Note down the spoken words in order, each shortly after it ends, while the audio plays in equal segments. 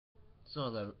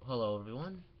So hello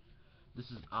everyone.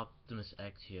 This is Optimus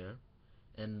X here,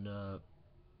 and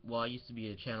well, I used to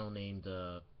be a channel named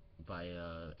by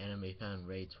Anime Fan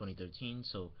Ray 2013.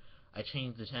 So I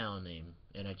changed the channel name,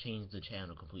 and I changed the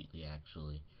channel completely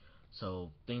actually.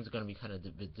 So things are gonna be kind of a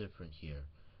bit different here.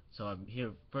 So I'm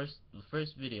here first. The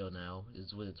first video now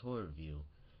is with a toy review,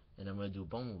 and I'm gonna do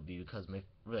Bumblebee because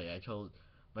I chose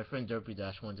my friend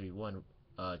Derpy-131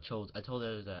 chose. I told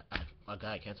her that a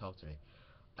guy I can't talk today.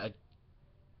 I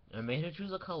I made her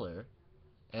choose a color,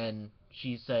 and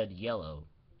she said yellow.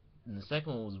 And the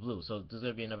second one was blue, so there's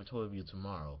gonna be another toy review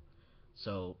tomorrow.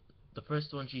 So the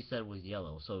first one she said was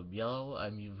yellow. So yellow,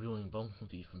 I'm reviewing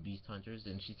Bumblebee from Beast Hunters,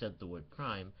 and she said the word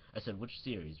Prime. I said which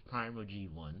series, Prime or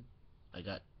G1? I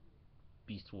got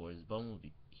Beast Wars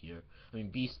Bumblebee here. I mean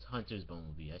Beast Hunters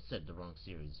Bumblebee. I said the wrong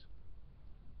series.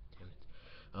 Damn it.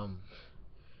 Um,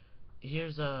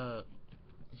 here's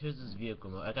here's this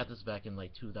vehicle mode. I got this back in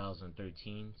like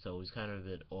 2013, so it's kind of a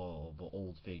bit of an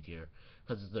old figure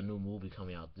because it's the new movie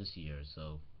coming out this year.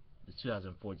 So it's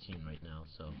 2014 right now.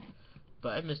 So, but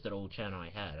I missed that old channel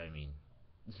I had. I mean,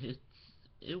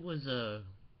 it was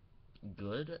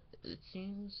good. It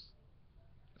seems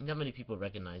not many people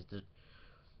recognized it,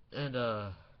 and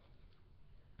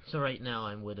so right now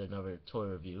I'm with another toy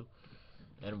review.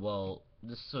 And well,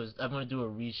 I'm gonna do a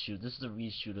reshoot. This is a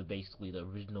reshoot of basically the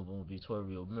original movie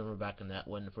tutorial. Remember back in that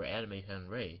one for Anime Fan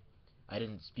Ray, I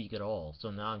didn't speak at all. So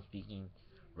now I'm speaking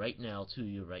right now to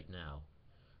you right now.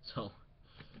 So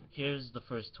here's the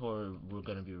first toy we're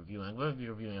gonna be reviewing. I'm gonna be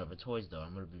reviewing other toys though.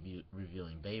 I'm gonna be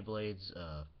reviewing Beyblades,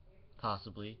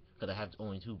 possibly, because I have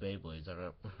only two Beyblades. I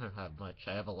don't have much.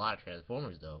 I have a lot of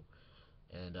Transformers though,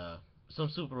 and some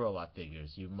Super Robot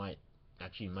figures. You might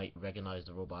recognize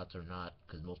the robots or not,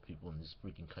 because most people in this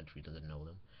freaking country doesn't know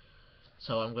them.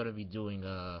 So I'm gonna be doing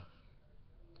a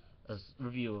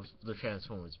review of the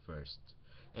Transformers first,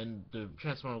 and the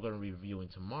Transformer I'm gonna be reviewing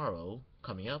tomorrow,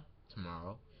 coming up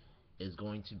tomorrow, is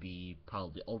going to be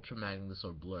probably Ultra Magnus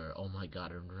or Blur. Oh my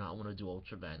god, I do not want to do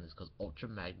Ultra Magnus because Ultra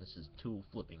Magnus is too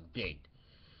flipping big.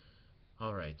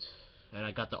 Alright, and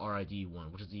I got the RID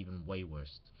one, which is even way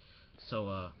worse. So,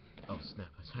 oh snap,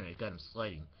 sorry, I got him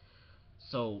sliding.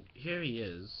 So here he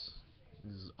is.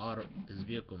 His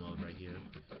vehicle mode right here,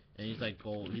 and he's like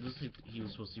gold. He looks like he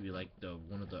was supposed to be like the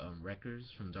one of the wreckers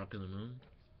from Dark of the Moon.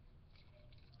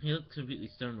 He looks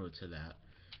completely similar to that,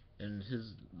 and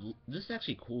this is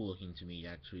actually cool looking to me.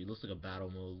 Actually, it looks like a battle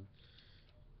mode,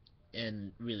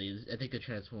 and really, I think the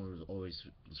Transformers always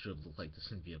should look like this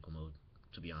in vehicle mode,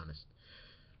 to be honest.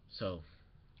 So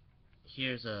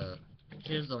here's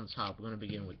here's on top. We're gonna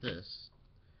begin with this.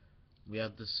 We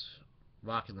have this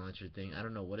rocket launcher thing. I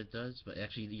don't know what it does, but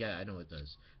actually, yeah, I know what it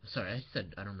does. Sorry, I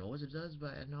said I don't know what it does,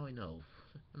 but now I know.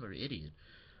 I'm an idiot.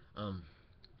 Um,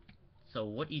 so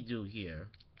what you do here,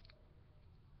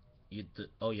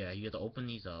 oh yeah, you have to open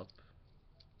these up,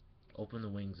 open the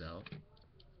wings out,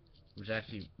 which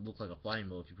actually looks like a flying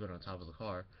mode if you put it on top of the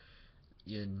car.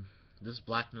 In this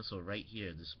black missile right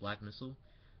here, this black missile,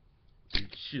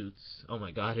 it shoots. Oh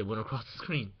my god, it went across the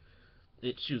screen.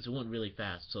 It shoots. It went really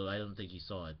fast, so I don't think you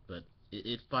saw it, but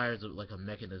it fires like a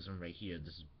mechanism right here.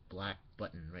 This black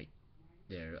button right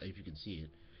there, if you can see it.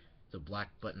 The black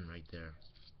button right there.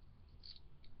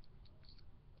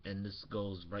 And this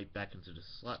goes right back into the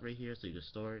slot right here, so you can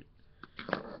store it.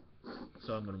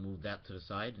 So I'm gonna move that to the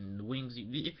side, and the wings.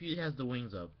 If it has the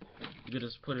wings up, you can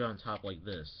just put it on top like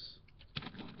this.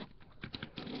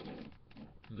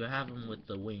 You can have him with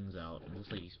the wings out. It looks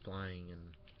like he's flying,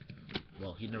 and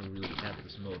well, he never really had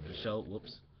this mode to show.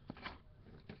 Whoops,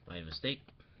 my mistake.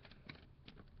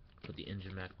 Put the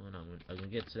engine back on. I'm gonna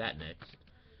get to that next.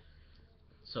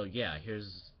 So yeah,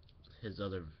 here's his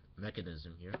other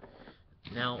mechanism here.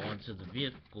 Now onto the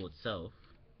vehicle itself.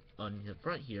 On the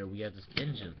front here, we have this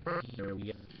engine.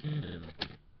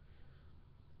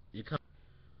 It comes,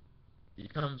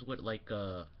 it comes with like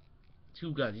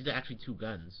two guns. These are actually two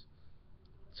guns.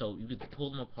 So you could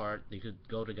pull them apart. They could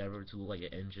go together to look like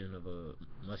an engine of a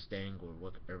Mustang or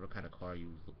whatever kind of car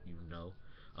you know.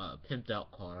 Pimped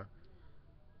out car.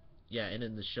 Yeah, and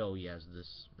in the show he has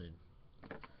this.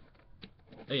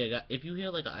 Oh yeah, if you hear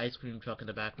like an ice cream truck in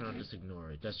the background, just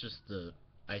ignore it. That's just the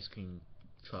ice cream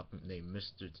truck named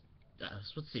Mr. I was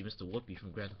supposed to say Mr. Whoopi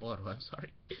from Grand Theft Auto. I'm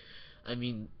sorry. I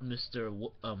mean Mr.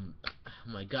 Oh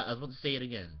my God, I was about to say it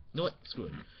again. You know what? Screw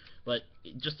it. But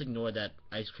just ignore that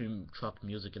ice cream truck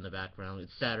music in the background.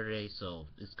 It's Saturday, so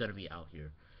it's gonna be out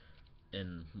here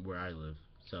in where I live.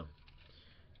 So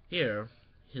here,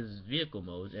 his vehicle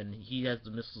mode, and he has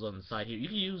the missiles on the side here. You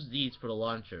can use these for the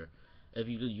launcher. If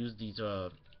you could use these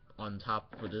on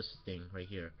top for this thing right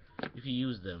here, if you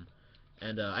use them,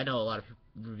 And I know a lot of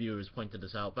reviewers pointed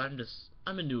this out, but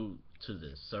I'm a new to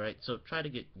this, alright? So try to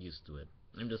get used to it.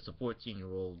 I'm just a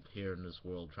 14-year-old here in this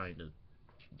world trying to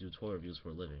do toy reviews for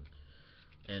a living.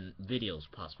 And videos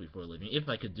possibly for a living, if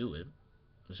I could do it.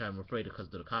 Which I'm afraid because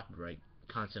of the copyright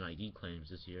content ID claims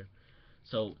this year.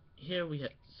 So here we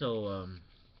have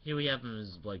here we have him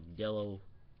as like yellow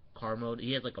car mode.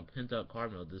 He has like a pent up car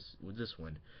mode with this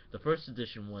one. The first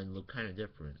edition one looked kind of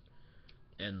different,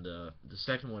 and the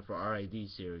second one for RID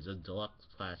series, a deluxe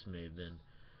class may have been,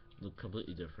 looked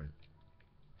completely different.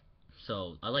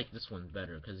 So I like this one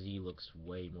better because he looks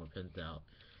way more pent out,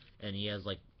 and he has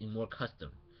like more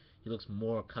custom. He looks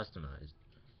more customized.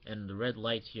 And the red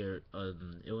lights here,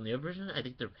 in the other version, I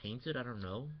think they're painted. I don't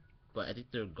know, but I think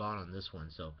they're gone on this one.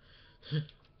 So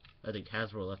I think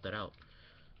Hasbro left that out.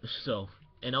 So,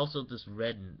 and also this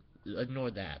red, ignore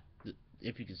that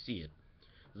if you can see it.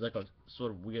 There's like a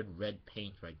sort of weird red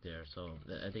paint right there. So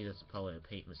I think that's probably a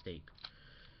paint mistake.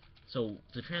 So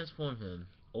to transform him,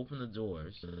 open the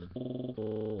doors.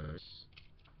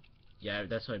 Yeah,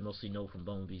 that's what I mostly know from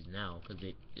Bumblebees now,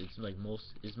 because it's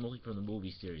mostly from the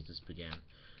movie series this began.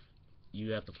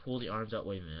 You have to pull the arms out.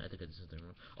 Wait a minute, I think I did something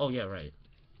wrong. Oh yeah, right.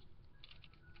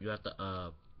 You have to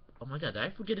oh my god, did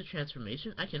I forget a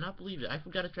transformation? I cannot believe it. I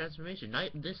forgot a transformation.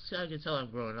 This I can tell I'm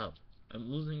growing up.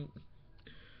 I'm losing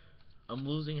I'm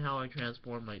losing how I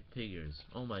transform my figures.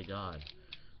 Oh my god.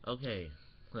 Okay.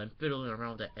 I'm fiddling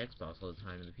around with that Xbox all the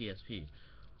time in the PSP.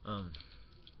 Um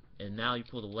and now you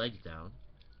pull the legs down.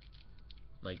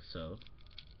 Like so.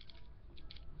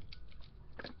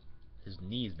 His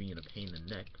knees being a pain in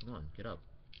the neck. Come on, get up.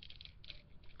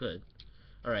 Good.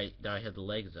 Alright, now I have the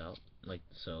legs out. Like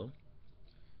so.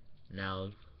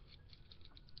 Now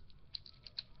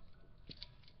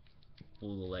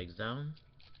pull the legs down.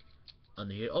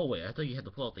 Under here. Oh wait, I thought you had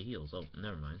to pull out the heels. Oh,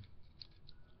 never mind.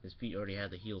 His feet already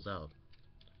had the heels out.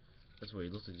 That's where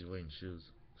he looks like he's wearing shoes.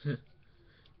 Looks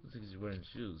like he's wearing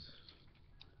shoes.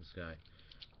 This guy.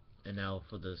 And now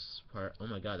for this part. Oh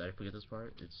my god, did I forget this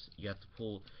part? It's you have to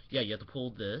pull. Yeah, you have to pull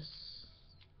this.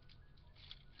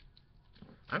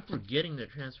 I'm forgetting the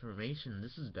transformation.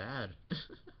 This is bad.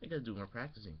 I gotta do more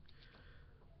practicing.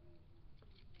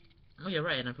 Oh yeah,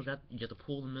 right. And I forgot you have to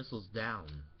pull the missiles down.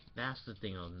 That's the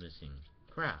thing I was missing.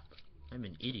 Crap. I'm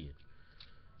an idiot.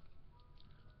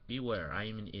 Beware, I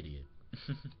am an idiot.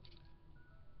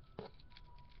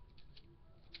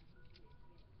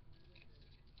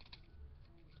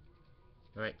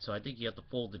 Alright, so I think you have to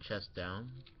fold the chest down.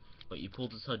 But you pull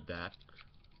this hood back.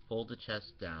 Fold the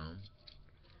chest down.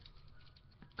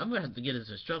 I'm gonna have to get his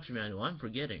instruction manual. I'm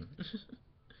forgetting.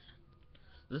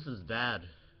 This is bad.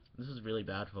 This is really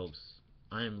bad, folks.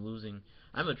 I am losing.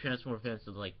 I'm a Transformer fan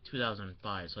since like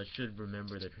 2005, so I should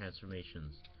remember the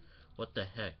transformations. What the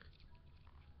heck?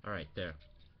 Alright, there.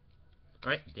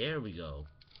 Alright, there we go.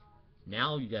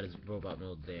 Now you got his robot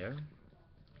mode there.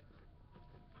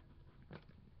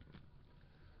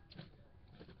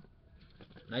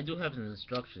 And I do have his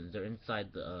instructions. They're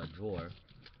inside the drawer.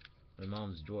 My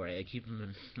mom's drawer. I keep them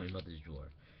in my mother's drawer.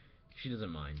 She doesn't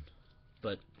mind.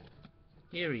 But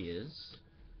here he is.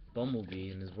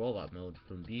 Bumblebee in his robot mode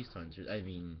from Beast Hunters. I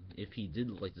mean, if he did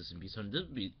look like this in Beast Hunters, this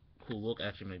would be a cool look.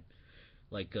 Actually,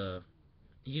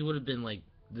 he would have been like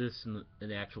this in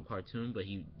the actual cartoon, but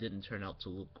he didn't turn out to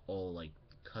look all like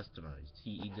customized.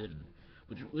 He didn't,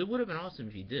 which it would have been awesome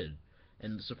if he did.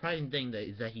 And the surprising thing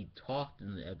is that he talked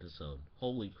in the episode.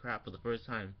 Holy crap! For the first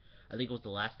time, I think it was the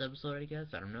last episode. I guess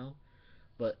I don't know,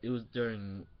 but it was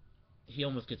during he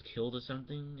almost gets killed or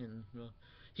something, and well,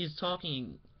 he's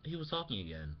talking. He was talking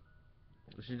again,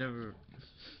 which I never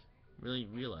really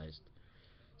realized.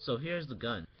 So here's the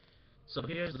gun. So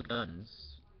here's the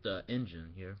guns. The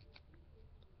engine here.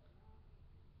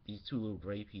 These two little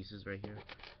gray pieces right here.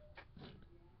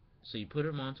 So you put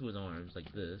them onto his arms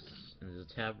like this, and there's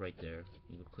a tab right there.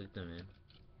 You can click them in.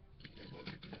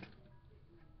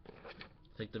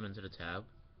 Click them into the tab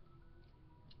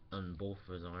on both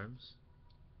of his arms.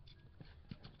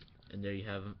 And there you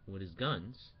have him with his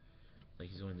guns. Like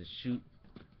he's going to shoot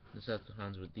the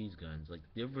Decepticons with these guns. Like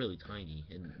they're really tiny,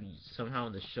 and somehow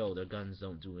in the show their guns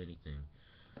don't do anything.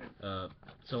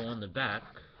 So on the back,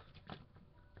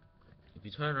 if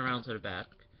you turn around to the back,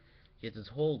 he has this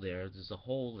hole there. There's a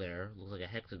hole there. Looks like a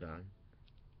hexagon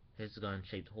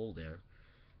shaped hole there.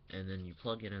 And then you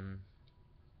plug it in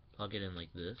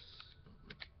like this.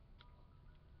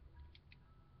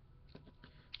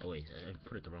 Oh wait, I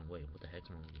put it the wrong way. What the heck's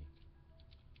wrong with me?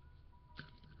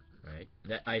 Right,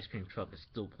 that ice cream truck is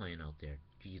still playing out there.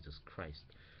 Jesus Christ.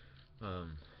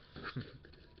 Um,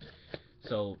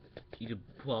 so you could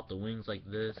pull out the wings like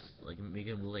this, like make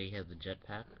him look like he has a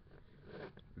jetpack.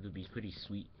 It would be pretty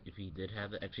sweet if he did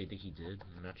have it. Actually, I think he did.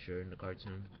 I'm not sure in the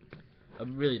cartoon. I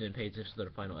really didn't pay attention to the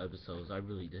final episodes. I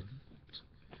really didn't.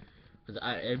 Because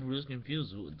I was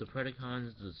confused with the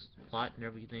Predacons, the plot and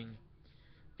everything.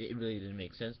 It really didn't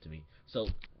make sense to me. So,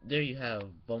 there you have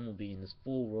Bumblebee in this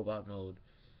full robot mode,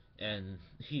 and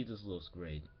he just looks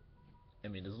great. I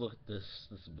mean, just look at this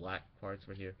black parts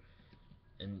right here.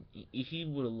 And if he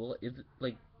would have looked,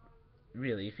 like,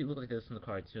 really, if he looked like this in the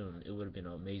cartoon, it would have been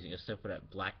amazing, except for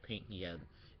that black paint he had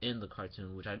in the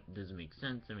cartoon, which doesn't make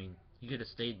sense. I mean, he could have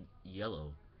stayed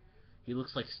yellow. He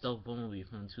looks like Stealth Bumblebee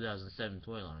from 2007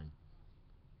 toy line.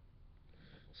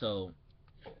 So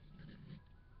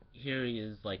here he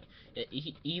is, like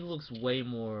he looks way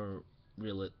more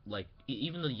real. Like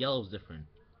even the yellow's different.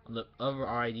 On the other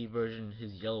RID version,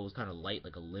 his yellow was kind of light,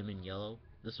 like a lemon yellow.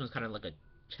 This one's kind of like a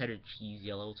cheddar cheese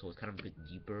yellow, so it's kind of a bit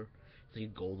deeper. It's like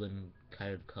a golden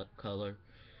kind of color.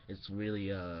 It's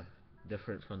really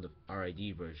different from the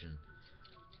RID version.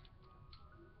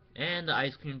 And the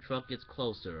ice cream truck gets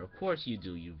closer. Of course you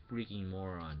do, you freaking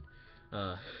moron.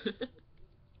 Uh,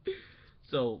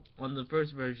 so on the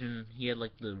first version, he had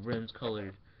like the rims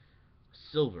colored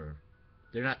silver.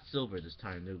 They're not silver this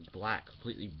time. They're black,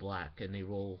 completely black, and they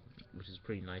roll, which is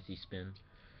pretty nice. He spin.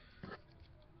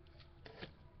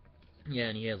 Yeah,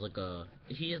 and he has like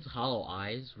he has hollow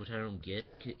eyes, which I don't get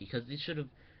because they should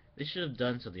have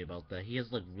done something about that. He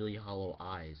has like really hollow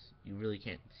eyes. You really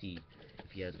can't see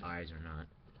if he has eyes or not.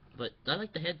 But I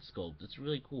like the head sculpt. It's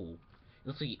really cool. It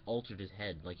looks like he altered his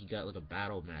head, like he got like a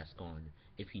battle mask on.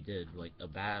 If he did like a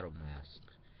battle mask,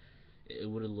 it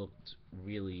would have looked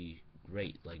really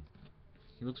great. Like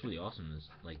he looks really awesome in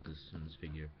this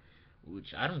figure.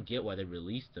 Which I don't get why they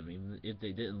released them, even if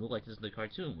they didn't look like this in the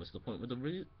cartoon. What's the point with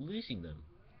them releasing them?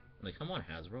 Like, come on,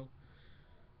 Hasbro.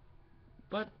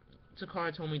 But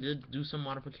Takara told me to do some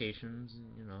modifications.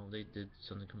 You know, they did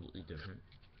something completely different.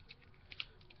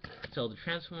 So to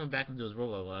transform him back into his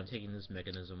robot, well, I'm taking this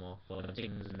mechanism off.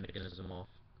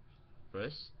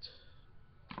 First.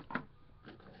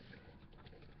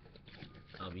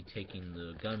 I'll be taking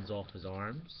the guns off his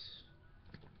arms.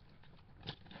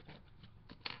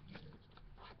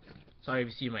 Sorry if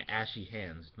you see my ashy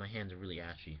hands. My hands are really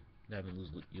ashy. I haven't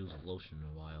used lotion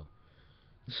in a while.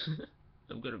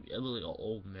 I'm gonna be a little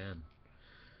old man.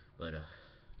 But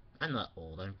I'm not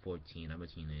old. I'm 14. I'm a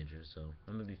teenager, so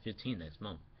I'm gonna be 15 next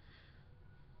month,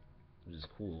 which is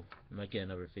cool. I might get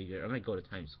another figure. I might go to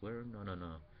Times Square. No, no,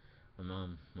 no. My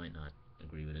mom might not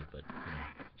agree with it, but you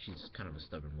know, she's kind of a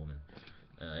stubborn woman.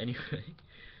 Anyway,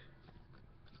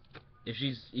 if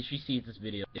she sees this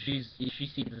video,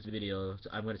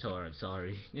 I'm gonna tell her I'm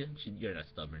sorry. You're not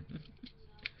stubborn.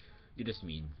 You're just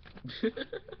mean.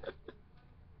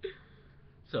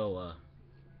 So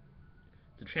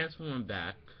to transform him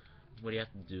back, what you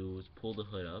have to do is pull the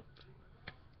hood up.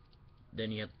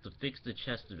 Then you have to fix the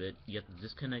chest of it. You have to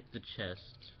disconnect the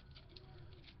chest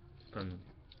from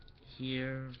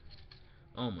here.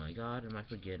 Oh my god, am I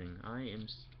forgetting?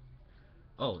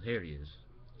 Oh, here he is.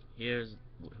 Here's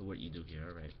what you do here,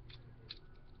 alright.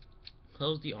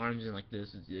 Close the arms in like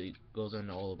this, it goes in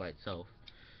all by itself.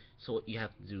 So what you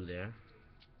have to do there.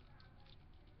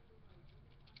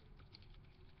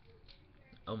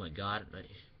 Oh my god,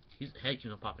 his head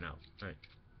keeps on popping out. Alright.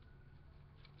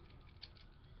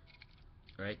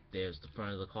 Alright, there's the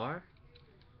front of the car.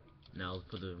 Now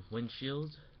for the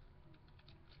windshield.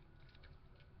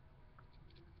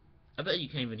 I bet you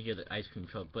can't even hear the ice cream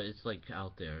truck, but it's like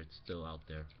out there. It's still out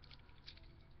there.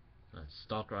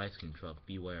 Stalker ice cream truck,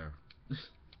 beware.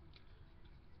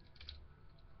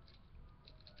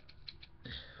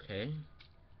 Okay.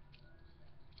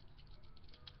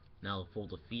 Now fold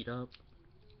the feet up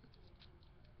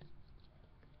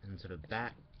into the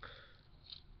back.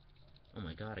 Oh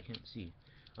my god, I can't see.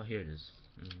 Oh, here it is.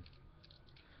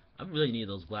 I really need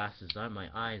those glasses. My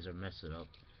eyes are messing up.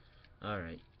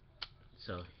 Alright.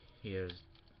 So, here's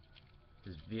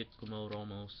his vehicle mode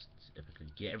almost. If I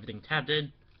could get everything tapped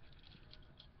in.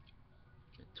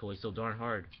 The toy's so darn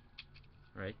hard.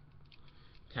 Right?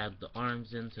 Tab the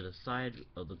arms into the side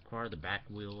of the car, the back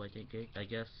wheel, I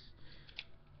guess.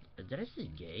 Did I say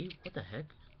gay? What the heck?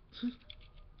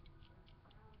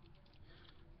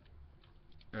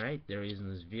 Alright, there he is in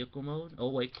his vehicle mode. Oh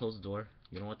wait, close the door.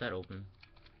 You don't want that open.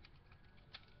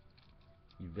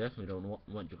 You definitely don't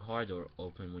want your car door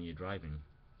open when you're driving.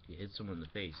 You hit someone in the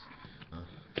face.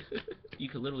 You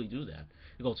could literally do that.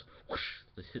 It goes whoosh,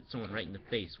 just hit someone right in the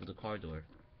face with the car door.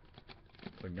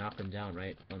 Or knock them down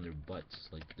right on their butts.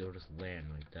 Like, they'll just land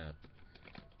like that.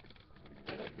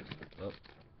 Oh,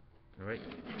 alright.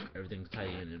 Everything's tied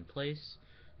in place.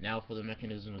 Now for the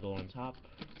mechanism to go on top.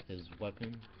 His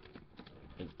weapon.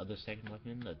 other second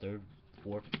weapon, a third,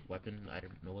 fourth weapon, I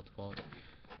don't know what to call it.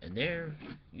 And there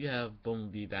you have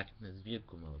Bumblebee back in his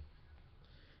vehicle mode.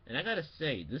 And I gotta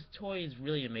say, this toy is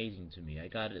really amazing to me. I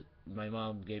got it, my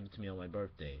mom gave it to me on my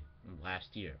birthday last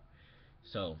year.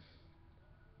 So,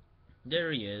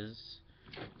 there he is.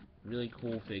 Really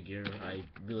cool figure. I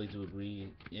really do agree.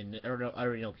 And I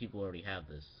already know people already have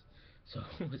this. So,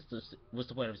 what's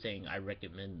the point of saying I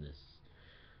recommend this?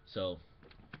 So,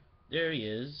 there he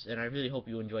is, and I really hope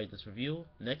you enjoyed this review.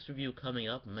 Next review coming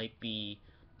up might be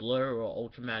Blur or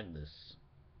Ultra Magnus.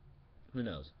 Who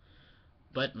knows?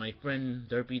 But my friend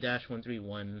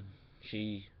Derpy-131,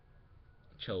 she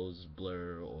chose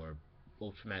Blur or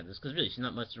Ultra Magnus, because really she's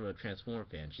not much of a Transformer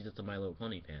fan. She's just a My Little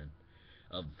Pony fan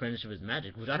of Friendship is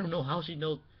Magic, which I don't know how she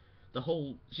knows the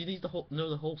whole. She needs to know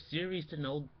the whole series to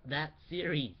know that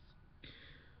series.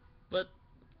 But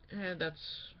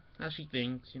that's how she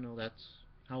thinks. That's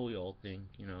how we all think.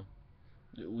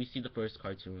 We see the first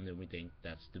cartoon and we think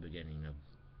that's the beginning of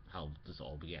how this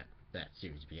all began, that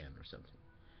series began or something.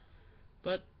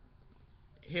 But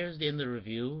here's the end of the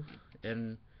review,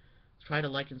 and try to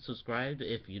like and subscribe.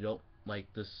 If you don't like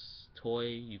this toy,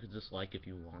 you can dislike if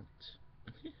you want.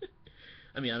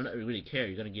 I mean, I don't really care.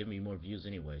 You're gonna give me more views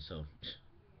anyway, so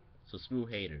screw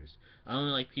haters. I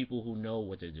only like people who know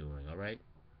what they're doing. All right,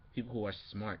 people who are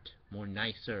smart, more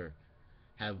nicer,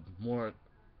 have more,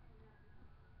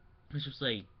 I should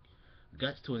say,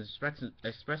 guts to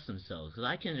express themselves. Cause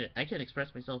I can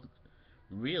express myself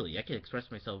really. I can express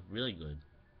myself really good.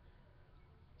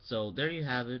 So there you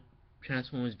have it.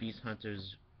 Transformers Beast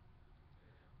Hunters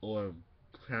or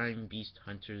Prime Beast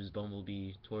Hunters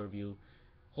Bumblebee tour review.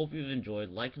 Hope you've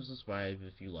enjoyed. Like and subscribe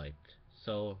if you liked.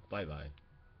 So bye bye.